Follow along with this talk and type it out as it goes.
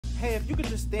Hey, if you could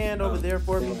just stand over there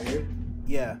for me. Here?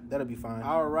 Yeah, that'll be fine.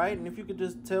 All right, and if you could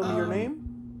just tell me your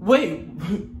name. Wait,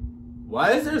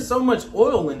 why is there so much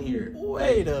oil in here?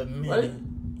 Wait a minute.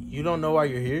 What? You don't know why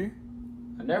you're here?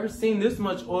 I've never seen this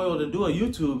much oil to do a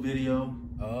YouTube video.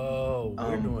 Oh,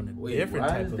 we're doing a different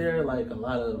type of... Why is there like a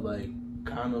lot of like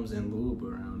condoms and lube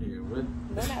around here? What?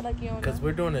 Don't act like you don't know. Because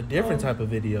we're doing a different type of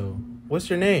video. What's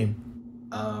your name?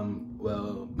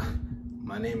 Well,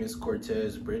 my name is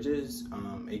Cortez Bridges,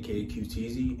 aka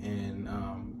QTZ, and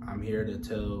I'm here to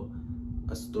tell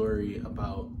a story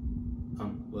about,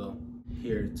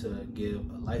 here to give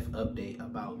a life update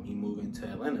about me moving to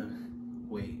Atlanta.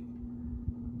 Wait,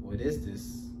 what is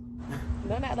this?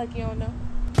 Don't act like you don't know.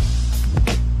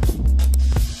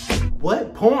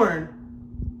 What? Porn?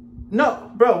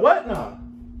 No, bro, what? No.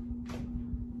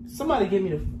 Somebody give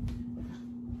me the...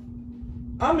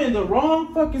 I'm in the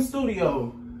wrong fucking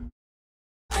studio.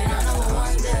 And I know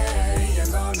one day you're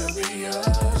gonna be a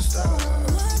star.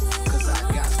 Cause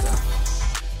I got stuff.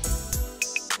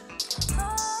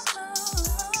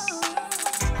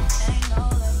 Ain't no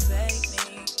that fake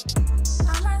me. I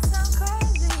might sound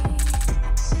crazy.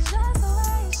 It's just the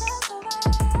way,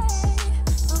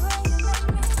 the way you make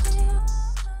me feel.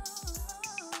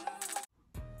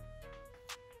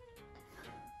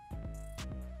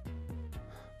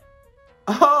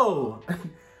 Oh,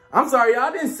 I'm sorry, y'all.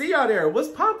 I didn't see y'all there. What's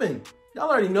poppin'? Y'all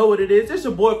already know what it is. It's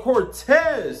your boy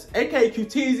Cortez, aka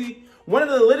QTZ, one of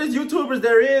the littest YouTubers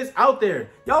there is out there.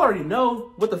 Y'all already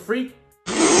know what the freak.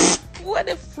 What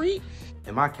a freak.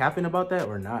 Am I capping about that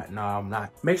or not? No, I'm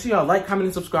not. Make sure y'all like, comment,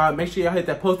 and subscribe. Make sure y'all hit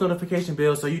that post notification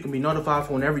bell so you can be notified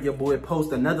for whenever your boy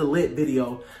posts another lit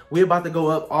video. We're about to go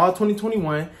up all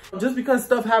 2021. Just because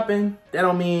stuff happened, that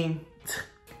don't mean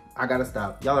I gotta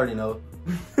stop. Y'all already know.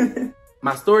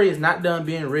 My story is not done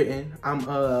being written.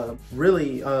 I'm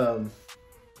really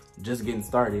just getting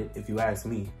started, if you ask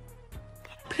me.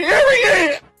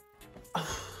 Period.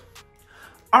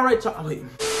 All right, y'all. Wait.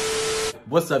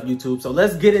 What's up, YouTube? So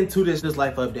let's get into this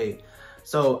life update.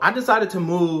 So I decided to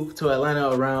move to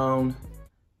Atlanta around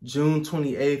June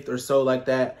 28th or so, like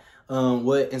that.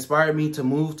 What inspired me to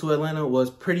move to Atlanta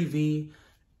was Pretty V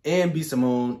and B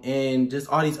Simone and just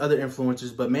all these other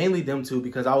influencers, but mainly them two,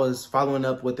 because I was following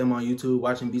up with them on YouTube,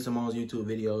 watching B Simone's YouTube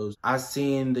videos. I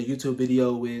seen the YouTube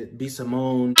video with B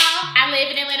Simone. I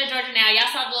live in Atlanta, Georgia now. Y'all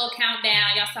saw the little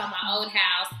countdown. Y'all saw my old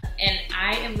house. And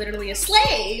I am literally a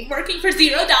slave working for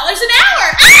 $0 an hour.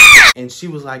 Ah! And she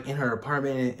was like in her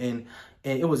apartment, and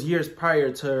it was years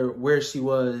prior to where she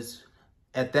was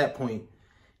at that point.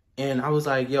 And I was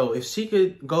like, yo, if she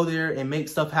could go there and make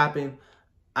stuff happen,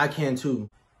 I can too.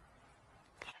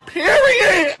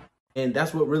 Period. And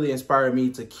that's what really inspired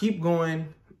me to keep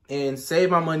going and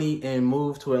save my money and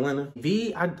move to Atlanta.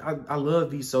 V, I love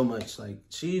V so much. Like,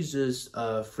 she's just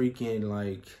a freaking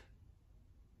like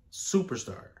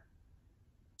superstar.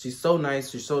 She's so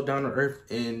nice. She's so down to earth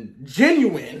and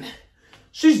genuine.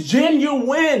 She's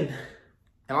genuine.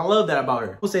 And I love that about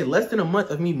her. I would say less than a month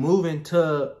of me moving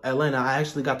to Atlanta, I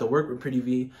actually got to work with Pretty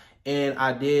V. And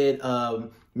I did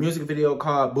a music video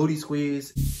called Booty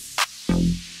Squeeze.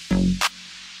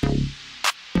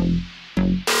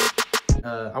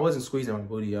 I wasn't squeezing my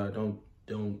booty, y'all. Don't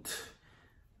do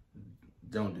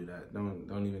that.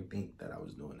 Don't even think that I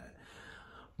was doing that.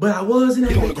 But I was in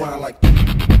on the ground like.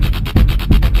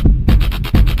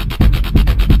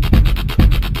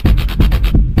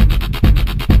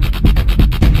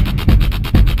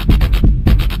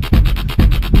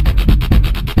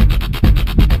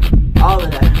 All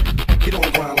of that. Get on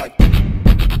the ground like.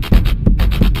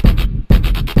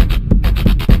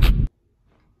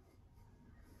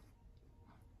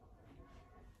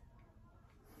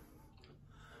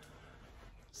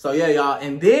 So yeah, y'all,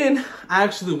 and then I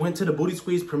actually went to the Booty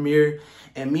Squeeze premiere,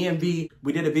 and me and V,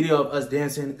 we did a video of us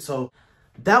dancing, so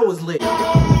that was lit.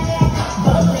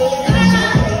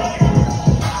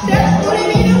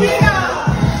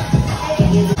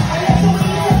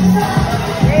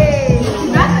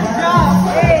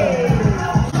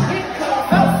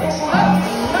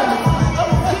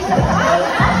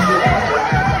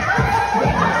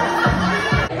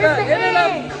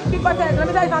 Let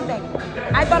me tell you something.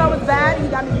 I thought I was bad. He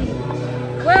got me beat.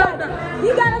 Well, he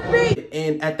got us beat.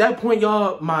 And at that point,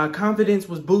 y'all, my confidence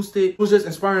was boosted. It was just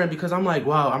inspiring because I'm like,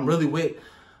 wow, I'm really with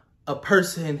a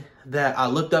person that I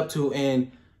looked up to,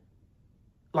 and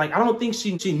like, I don't think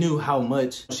she knew how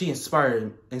much she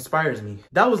inspires me.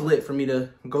 That was lit for me to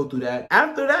go through that.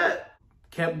 After that,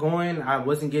 kept going. I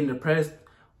wasn't getting depressed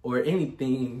or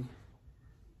anything.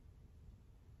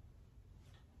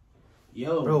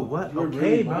 Yo, bro, what? you're Okay,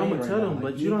 really bro, I'm gonna lying tell right them, now.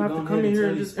 but Like, you don't have to go come ahead in here tell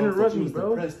and these just folks that interrupt you me, was bro.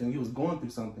 depressed and you was going through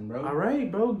something, bro. All right,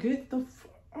 bro, get the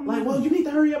Like, well, you need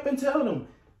to hurry up and tell them.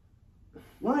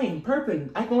 Lying,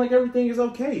 perping, acting like everything is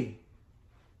okay.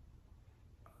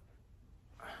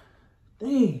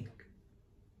 dang.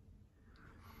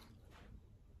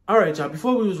 All right, y'all.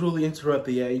 Before we was really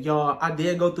interrupted, y'all, I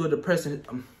did go through a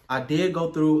depression. I did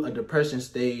go through a depression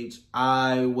stage.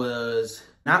 I was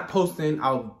not posting.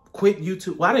 I quit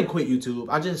YouTube. Well, I didn't quit YouTube.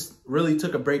 I just really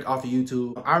took a break off of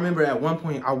YouTube. I remember at one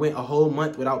point I went a whole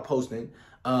month without posting.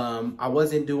 I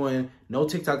wasn't doing no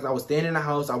TikToks. I was staying in the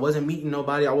house. I wasn't meeting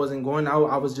nobody. I wasn't going out.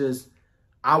 I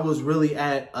was really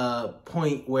at a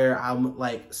point where I'm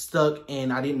like stuck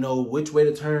and I didn't know which way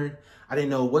to turn. I didn't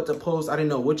know what to post. I didn't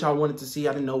know what y'all wanted to see.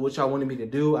 I didn't know what y'all wanted me to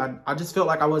do. I just felt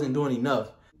like I wasn't doing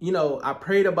enough. You know, I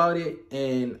prayed about it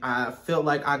and I felt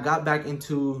like I got back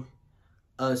into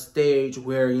a stage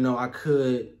where, you know, I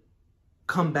could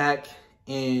come back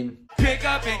and pick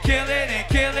up and kill it and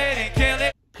kill it and kill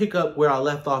it. Pick up where I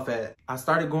left off at. I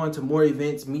started going to more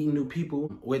events, meeting new people,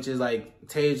 which is like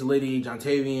Tage, Liddy,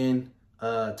 Jontavian,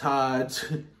 Todd,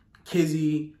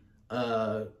 Kizzy,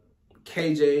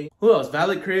 KJ, who else?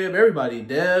 Valid Crib, everybody,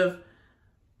 Dev.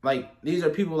 Like, these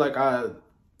are people like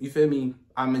you feel me,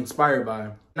 I'm inspired by.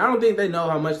 And I don't think they know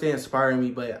how much they inspire me,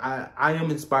 but I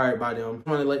am inspired by them. I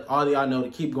want to let all of y'all know to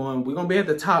keep going. We're going to be at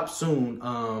the top soon,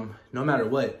 no matter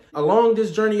what. Along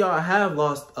this journey, y'all, I have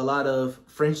lost a lot of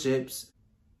friendships.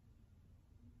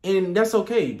 And that's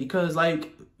okay, because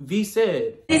like V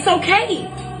said, It's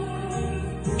okay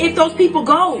if those people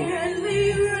go.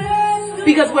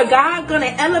 Because where God's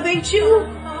gonna elevate you,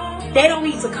 they don't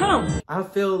need to come. I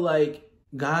feel like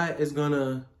God is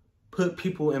gonna put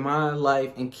people in my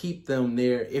life and keep them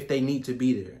there if they need to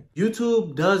be there.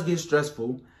 YouTube does get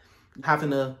stressful,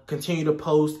 having to continue to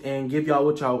post and give y'all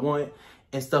what y'all want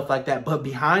and stuff like that. But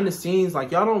behind the scenes,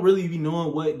 like, y'all don't really be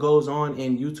knowing what goes on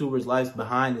in YouTubers' lives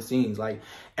behind the scenes. Like,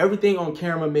 everything on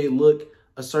camera may look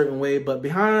a certain way, but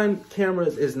behind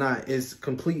cameras is not. It's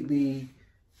completely,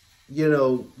 you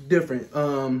know, different.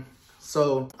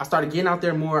 So I started getting out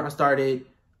there more. I started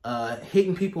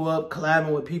hitting people up,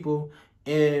 collabing with people.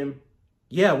 And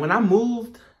yeah, when I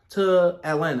moved to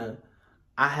Atlanta,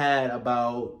 I had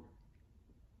about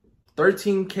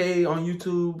 13K on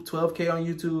YouTube, 12K on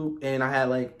YouTube, and I had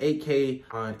like 8K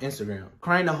on Instagram.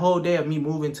 Crying the whole day of me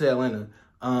moving to Atlanta.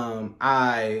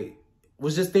 I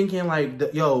was just thinking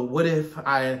like, yo, what if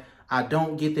I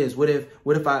don't get this? What if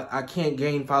I can't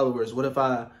gain followers? What if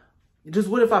I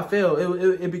fail?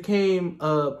 It became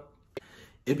a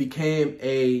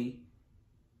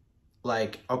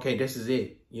like, okay, this is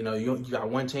it. You know, you got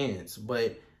one chance.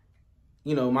 But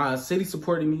you know, my city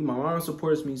supported me, my mom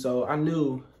supports me, so I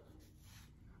knew,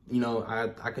 you know, I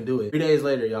could do it. 3 days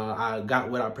later, y'all, I got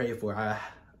what I prayed for. I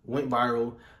went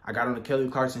viral. I got on the Kelly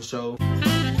Clarkson show.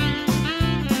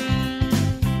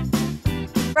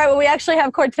 Right, well, we actually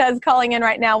have Cortez calling in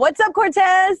right now. What's up,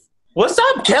 Cortez? What's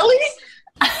up, Kelly?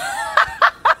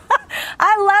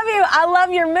 I love you. I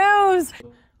love your moves.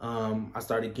 I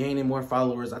started gaining more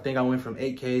followers. I think I went from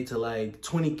 8K to like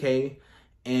 20K.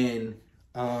 And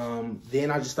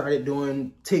then I just started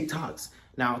doing TikToks.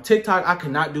 Now, TikTok, I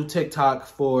could not do TikTok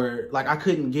for, like, I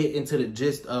couldn't get into the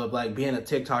gist of, like, being a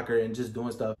TikToker and just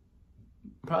doing stuff.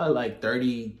 Probably, like,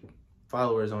 30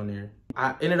 followers on there.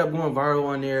 I ended up going viral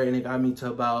on there, and it got me to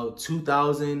about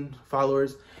 2,000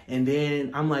 followers. And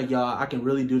then I'm like, y'all, I can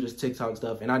really do this TikTok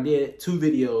stuff. And I did 2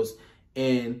 videos,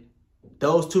 and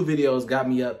those 2 videos got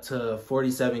me up to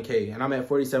 47K. And I'm at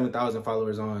 47,000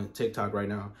 followers on TikTok right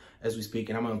now as we speak.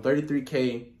 And I'm on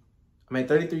 33K. I'm at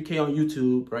 33K on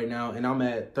YouTube right now, and I'm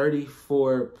at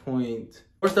 34 point.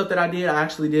 For stuff that I did, I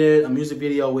actually did a music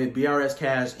video with BRS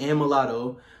Cash and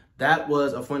Mulatto. That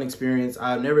was a fun experience.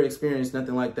 I've never experienced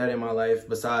nothing like that in my life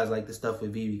besides like the stuff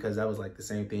with V, because that was like the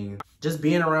same thing. Just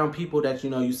being around people that, you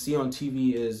know, you see on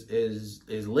TV is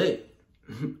lit.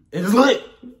 It's lit,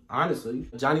 honestly.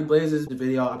 Johnny Blazes, the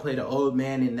video, I played an old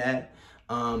man in that.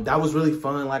 That was really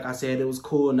fun. Like I said, it was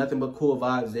cool. Nothing but cool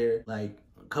vibes there. Like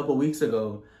a couple weeks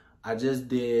ago, I just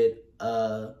did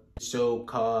a show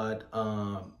called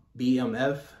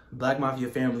BMF, Black Mafia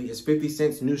Family. It's 50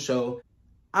 Cent's new show.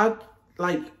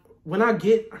 When I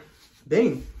get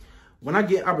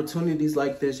opportunities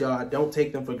like this, y'all, I don't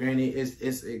take them for granted.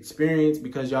 It's experience,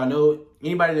 because y'all know,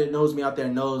 anybody that knows me out there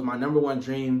knows my #1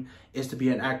 dream is to be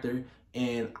an actor.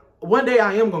 And one day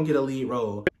I am gonna get a lead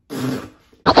role.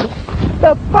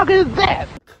 The fuck is that?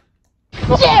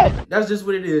 Shit! That's just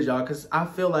what it is, y'all, because I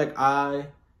feel like I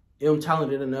am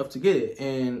talented enough to get it.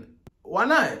 And why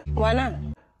not? Why not?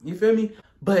 You feel me?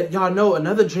 But y'all know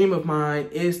another dream of mine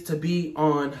is to be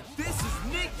on. This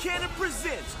is Nick Cannon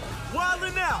presents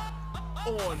Wildin' Out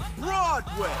on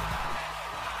Broadway.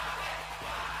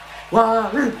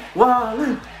 Wildin',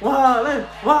 wildin', wildin',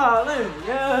 wildin',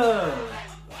 yeah.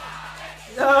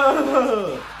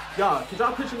 Yeah. Y'all, could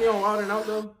y'all picture me on Wildin' Out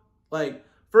though? Like,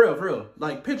 for real.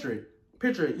 Like, picture it.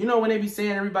 You know when they be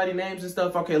saying everybody's names and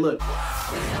stuff? Okay, look.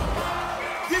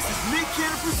 This is Nick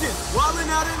Cannon presents Wildin'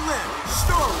 Out Atlanta.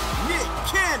 Story, Nick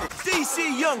Cannon.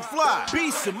 DC Young Fly, B.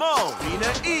 Simone,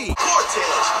 Nina E.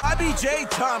 Cortez, IBJ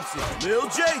Thompson, Lil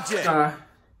JJ.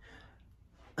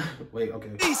 Wait, okay.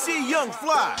 DC Young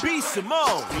Fly, B.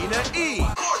 Simone, Nina E.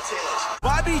 Cortez,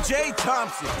 Bobby J.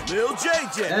 Thompson, Lil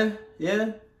JJ.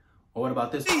 Yeah. Or what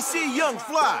about this? DC Young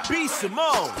Fly, B.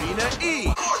 Simone, Nina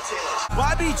E. Cortez,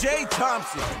 Bobby J.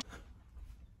 Thompson.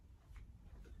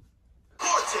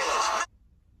 Cortez.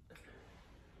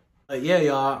 Yeah,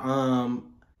 y'all.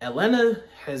 Atlanta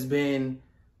has been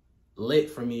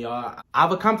lit for me, y'all.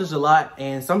 I've accomplished a lot,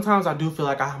 and sometimes I do feel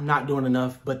like I'm not doing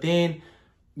enough. But then,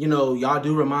 you know, y'all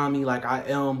do remind me like I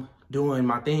am doing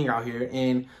my thing out here.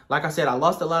 And like I said, I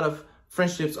lost a lot of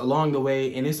friendships along the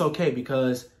way, and it's okay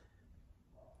because,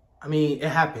 I mean, it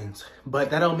happens.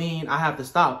 But that don't mean I have to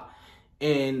stop.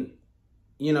 And,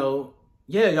 you know,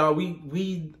 yeah, y'all,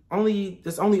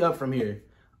 it's only up from here.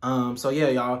 So yeah,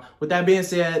 y'all, with that being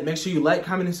said, make sure you like,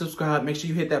 comment, and subscribe. Make sure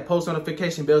you hit that post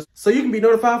notification bell so you can be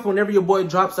notified whenever your boy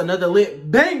drops another lit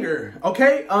banger,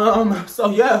 okay? So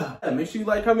yeah, make sure you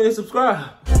like, comment, and subscribe.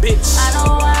 Bitch. I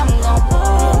know I'm gon' pull.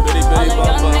 All the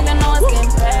young niggas know it's getting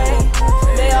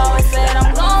paid. They always said I'm